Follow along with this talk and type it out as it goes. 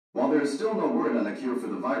While there is still no word on a cure for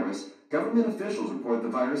the virus, government officials report the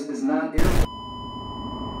virus is not airborne.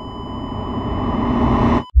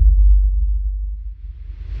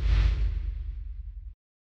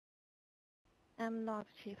 I'm not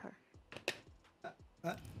cheater.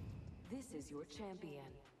 This is your champion.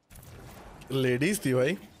 Ladies थी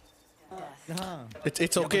भाई. हाँ.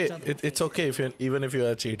 It's okay. It's okay if you even if you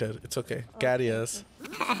are a cheater. It's okay. Carry us.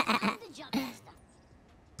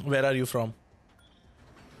 Where are you from?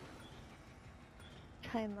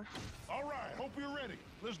 China. All right, hope you're ready.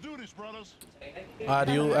 Let's do this, brothers. Are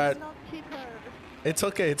you at? Not cheater. It's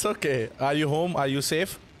okay. It's okay. Are you home? Are you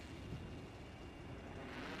safe?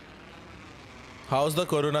 How's the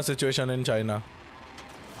corona situation in China?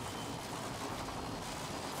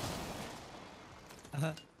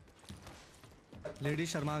 Lady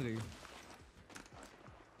Sharma गई.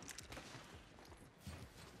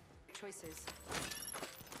 Choices.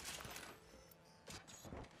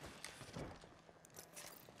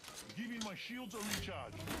 Giving my shields a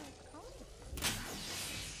recharge.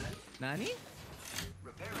 नानी?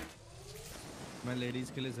 मैं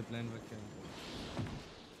ladies के लिए Zipline रख के आया.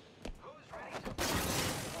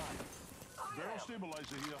 Barrel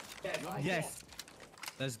stabilizer here. Yes.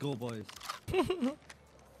 Let's go, boys.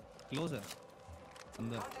 Closer.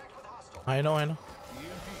 अंदर. I know. अबे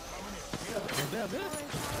अबे.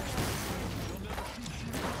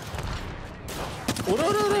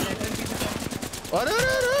 अरे.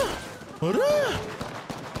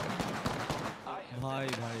 भाई.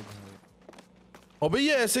 अबे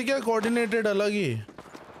ये ऐसे क्या कोऑर्डिनेटेड अलग ही.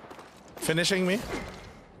 फिनिशिंग में.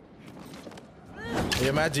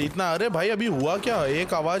 ये मैच जीतना. अरे भाई अभी हुआ क्या.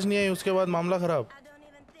 एक आवाज नहीं आई उसके बाद मामला खराब.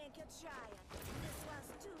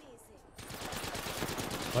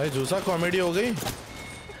 भाई जूसा कॉमेडी हो गई.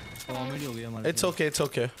 कॉमेडी हो गई हमारी. It's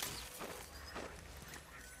okay.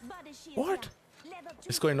 What?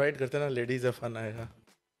 इसको इनवाइट करते ना. लेडीज है फन आएगा.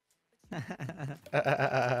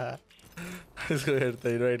 इसको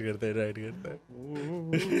करते इनवाइट करते.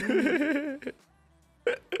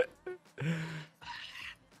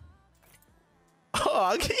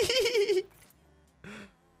 आ गई.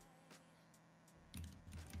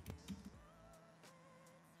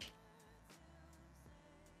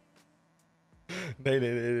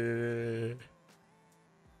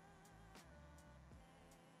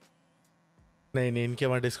 नहीं इनके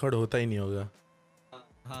वहाँ डिस्कॉर्ड होता ही नहीं होगा.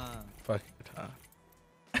 हाँ. Fuck it, हाँ.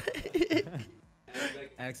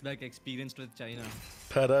 AXBAK experienced with China.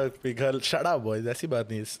 फरक पिघल. Shut up boys. ऐसी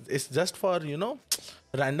बात नहीं. It's just for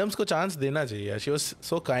randoms को चांस देना चाहिए. She was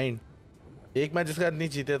so kind. एक मैच जिसका नहीं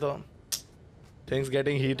जीते तो things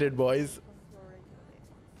getting heated boys.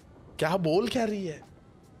 क्या बोल क्या रही है.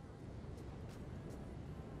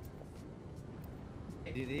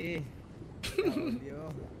 दीदी.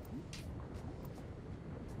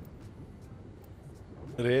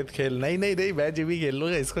 रेत खेल. नहीं मैं भी खेल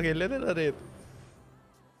लूंगा. इसको खेल लेते ना रेत.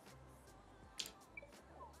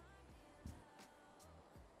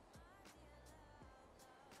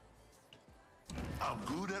 I'm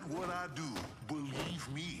good at what I do. Believe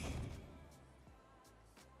me.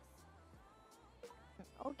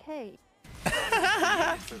 Okay.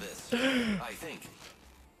 For this, I think.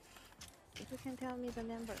 If you can tell me the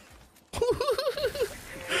number.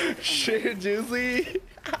 Shit juicy.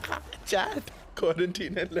 Chat.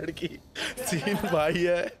 Quarantine है लड़की. सीन भाई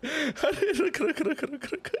है. अरे रुक.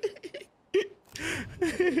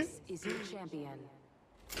 This is your champion.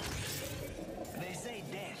 They say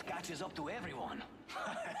death catches up to everyone.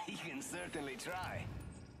 He can certainly try.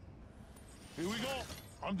 Here we go.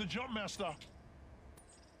 I'm the jump master.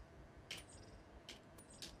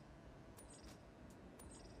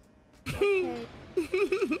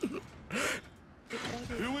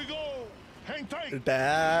 Here we go. Hang tight.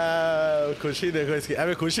 Damn, खुशी देखो इसकी.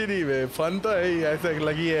 अबे खुशी नहीं है. फन तो है ही. ऐसे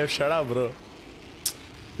लगी है. Shut up bro.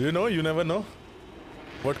 You never know.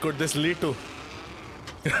 What could this lead to?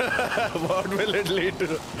 What will it lead to?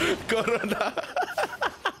 Corona.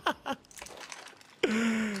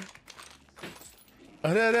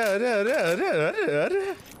 अरे.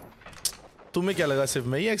 तुम्हें क्या लगा सिर्फ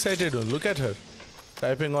मैं ही एक्साइटेड हूँ. Look at her.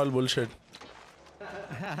 Typing all bullshit.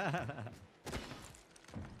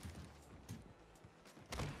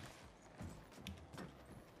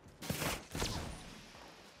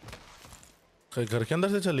 घर के अंदर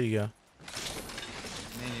से चली गया.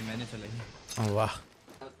 नहीं मैंने चलाई. वाह.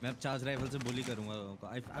 मैं अब चार्ज राइफल से बुली करूंगा लोगों को.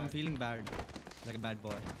 I'm feeling bad. Like a bad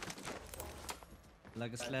boy.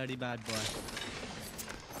 Like a slutty bad boy.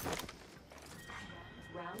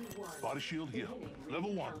 Body shield here.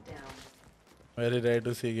 Level 1. Very rare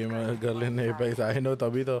to see gamer girl in Apex. I know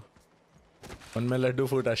तभी तो उनमें लड्डू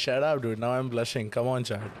फूटा. Shut up, dude. Now I'm blushing. Come on,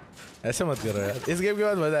 chat. ऐसे मत करो यार. इस game के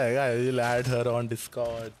बाद मजा आएगा. You'll add her on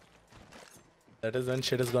Discord. That is when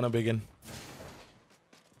shit is gonna begin.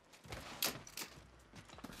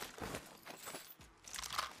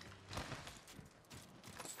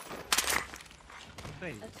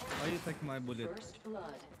 Hey, why you take my bullet? First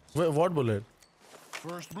blood. Wait, what bullet?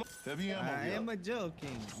 First blood. Heavy ammo I here. am a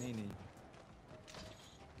joking. नहीं.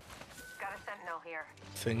 Got a sentinel here.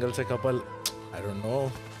 Single से couple. I don't know.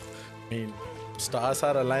 I mean, stars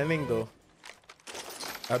are aligning though.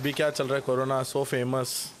 अभी क्या चल रहा है? Corona so famous,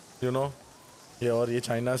 you know. ये और ये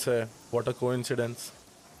चाइना से. What a coincidence.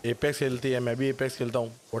 Apex खेलती है, मैं भी Apex खेलता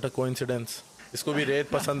हूँ. What a coincidence. इसको भी रेत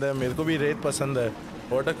पसंद है, मेरे को भी रेत पसंद है.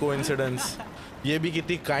 What a coincidence. ये भी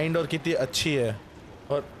कितनी kind और कितनी अच्छी है.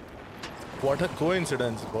 और what a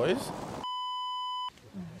coincidence, boys.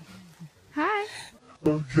 Hi.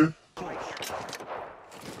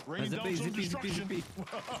 Rain down some destruction.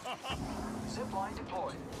 Zipline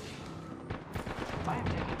deployed. I am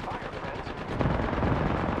taking fire, friends.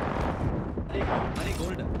 अरे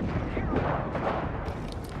gold.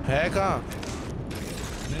 है कहाँ?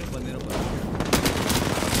 मेरे ऊपर.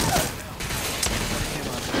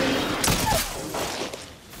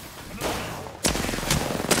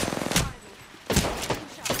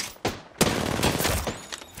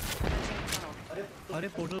 अरे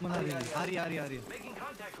पोर्टल बना रही है. आ रही है.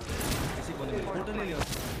 किसी कोने में पोर्टल ले लिया.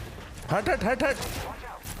 हट.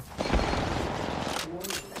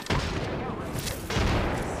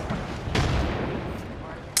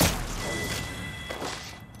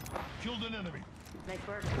 Killed an enemy. नहीं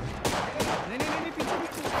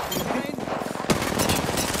पीछे.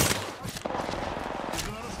 There's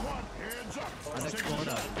another squad. Hands up. अरे Take कौन a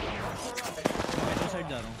आ? shot. मैं इधर साइड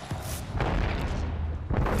जा रहा हूँ.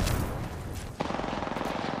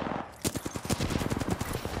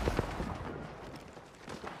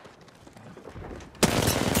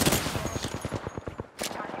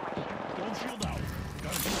 Don't shield out.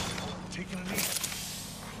 Gotta do it. Taking a knee.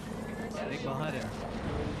 एक बाहर है.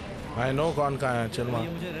 I know कौन कहाँ है. चल ये वहाँ.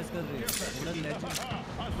 मुझे रेस्ट कर रही है. What a legend.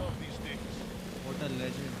 I love these things. What a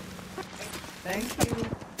legend. Thank you.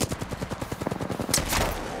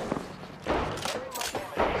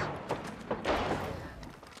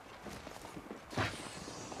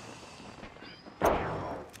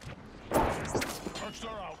 Arcs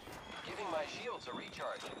are out. Giving my shields a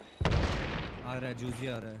recharge. आ रहा है. जूझी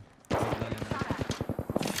आ रहा है.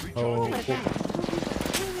 Oh,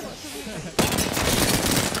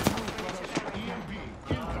 EMP.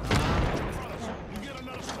 You get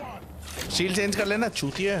another squad. Shield change कर लेना.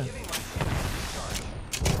 चूतिया है.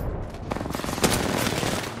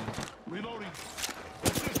 Reloading.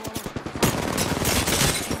 What's this,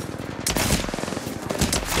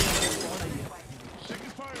 brother?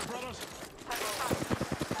 Taking fire, brothers.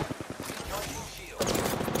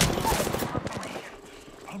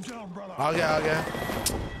 I'm down, brother. आ गया.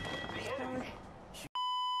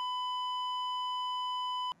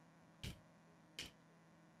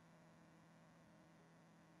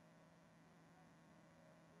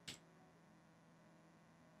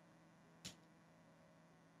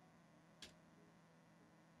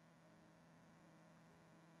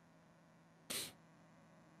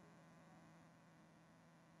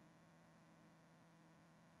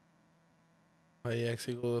 भाई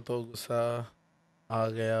एक्सी को तो गुस्सा आ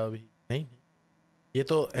गया अभी. नहीं, ये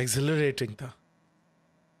तो एक्सिलरेटिंग था.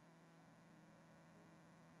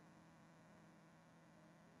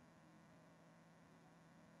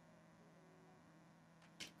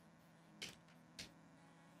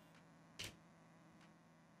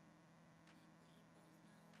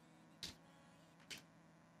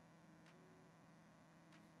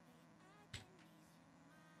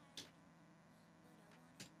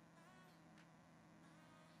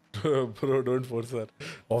 Bro, don't force her.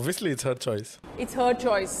 Obviously, it's her choice. It's her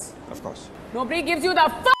choice. Of course. Nobody gives you the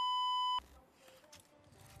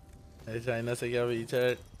China से क्या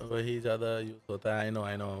WeChat वही ज़्यादा यूज़ होता है. I know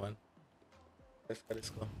man. कर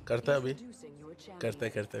इसको करता है अभी.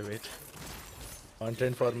 करते wait.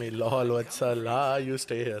 Content for me. Lol Vatsal. You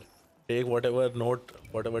stay here. Take whatever note,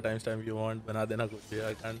 whatever timestamp you want. बना देना कुछ भी.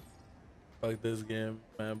 I can't fuck this game.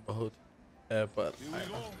 मैं बहुत है पर. Here we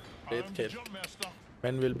go. Faith I'm the खेल. jump master.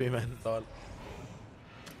 Men will be men. Lol.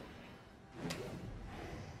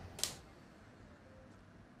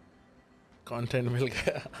 Content मिल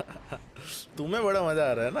गया. तुम्हें बड़ा मजा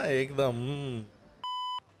आ रहा है ना एकदम.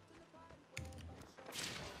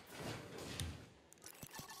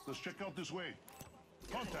 Let's check out this way.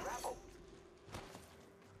 Contact.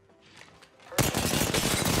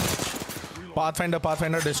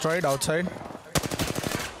 Pathfinder destroyed outside.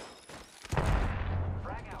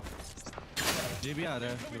 ये भी आ रहा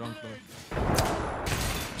है ग्राउंड फ्लोर।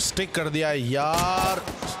 स्टिक कर दिया यार,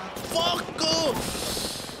 फक।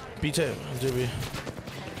 पीछे मुझे भी।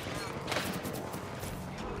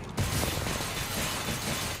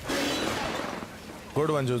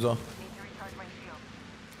 Good one जूजो।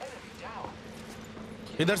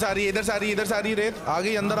 इधर से आ रही है, इधर से आ रही है, इधर से आ रही है रेत। आ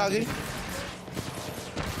गई, अंदर आ गई।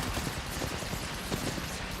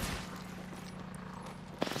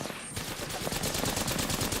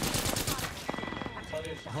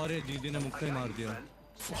 अरे दीदी ने मुक्का ही मार दिया।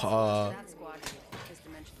 हाँ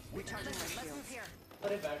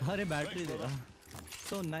अरे बैटरी दे रहा।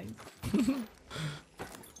 So nice.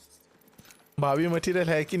 भाभी मटेरियल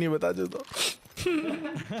है कि नहीं बता दो तो।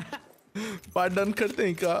 पार्ट डन करते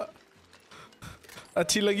हैं क्या?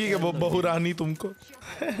 अच्छी लगी क्या बहू रानी तुमको?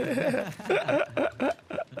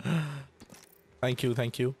 Thank you,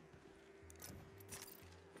 thank you.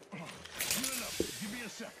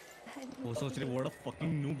 वो सोच रहे what a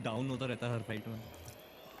fucking noob down होता रहता है हर फाइट में।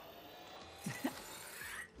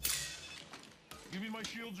 Give me my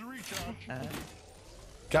shields to recharge.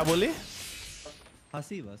 क्या बोले?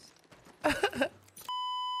 हंसी बस।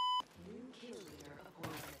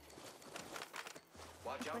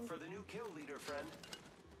 Watch out for the new kill leader, friend.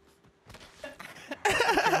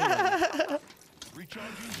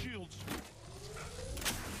 Recharging shields.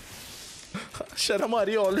 शर्म आ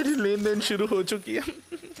रही है, ऑलरेडी लेन देन शुरू हो चुकी है।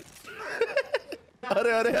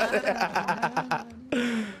 अरे अरे अरे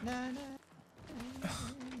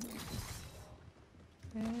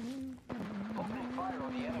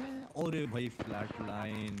अरे भाई flat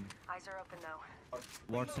line. Eyes are open though.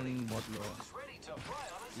 Watson बहुत लो।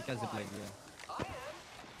 ये क्या जिप लग गया?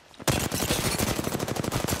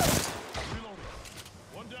 Reloading.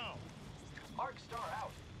 One down. Arc star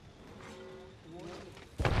out.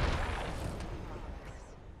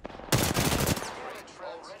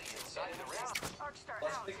 Already inside the ring. Arc star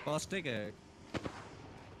out. Caustic है।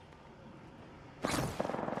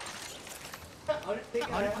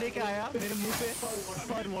 अर्थ लेके आया मेरे मुंह पे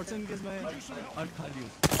और वॉटसन के मैं अर्थ खा ली।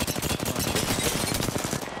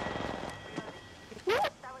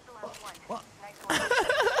 That was the last one. Nice one.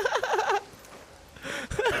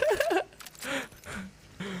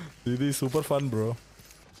 दीदी सुपर फन ब्रो।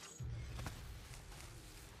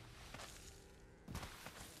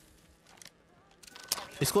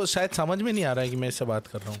 इसको शायद समझ में नहीं आ रहा है कि मैं इससे बात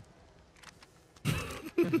कर रहा हूँ।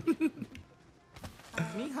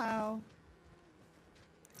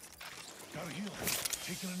 Gotta heal.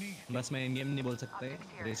 Taking a knee. बस मैं इन गेम नहीं बोल सकते,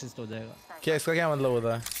 रेसिस्ट हो जाएगा। क्या इसका क्या मतलब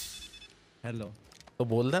होता है? हेलो तो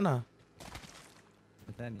बोल दे ना।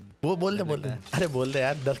 पता नहीं। वो बोल दे, बोल दे। अरे बोल दे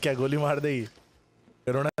यार, डर क्या गोली मार देगी,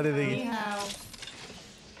 कोरोना दे देगी।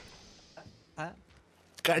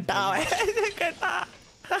 कटा है कटा।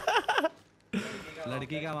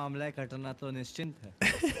 लड़की का मामला है, कटना तो निश्चिंत है।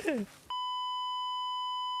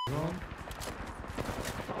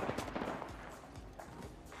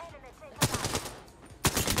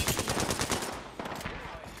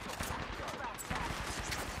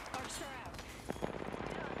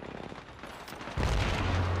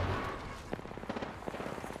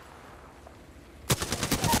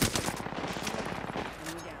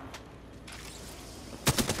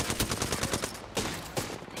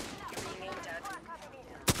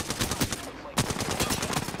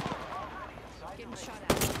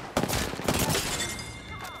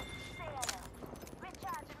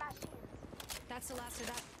 That's the last of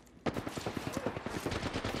that.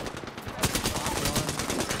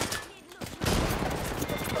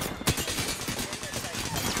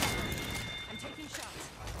 I'm taking shots.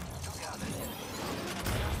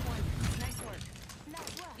 Last one. Nice work.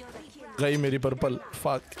 You'll be here. गई मेरी पर्पल।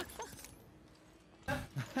 फक।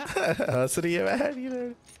 हंस रही है यार।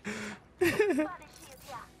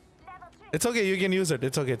 It's okay, you can use it.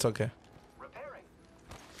 It's okay, it's okay. Repairing.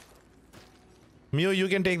 Mio, you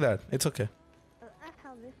can take that. It's okay. I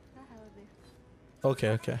have this. Okay,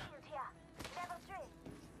 okay.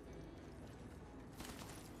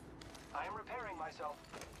 I am repairing myself.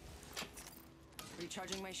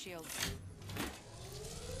 Recharging my shields.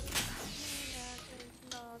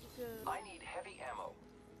 I need heavy ammo.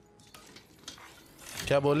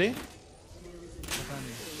 क्या बोली? पता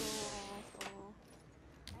नहीं।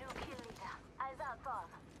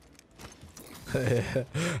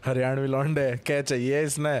 हरियाणवी लौंडे क्या चाहिए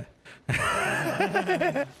इसने?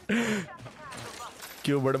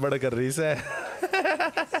 क्यों बड़बड़ कर रही से?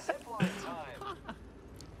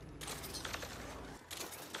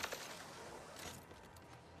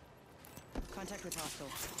 Contact with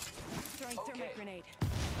hostile. Throwing thermite grenade.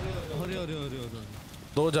 अरे अरे अरे अरे।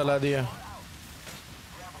 दो जला दिए।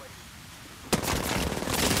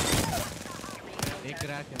 एक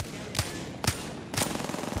क्रैक है.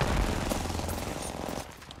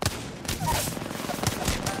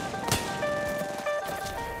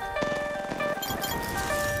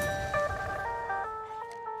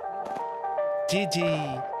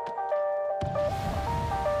 GG.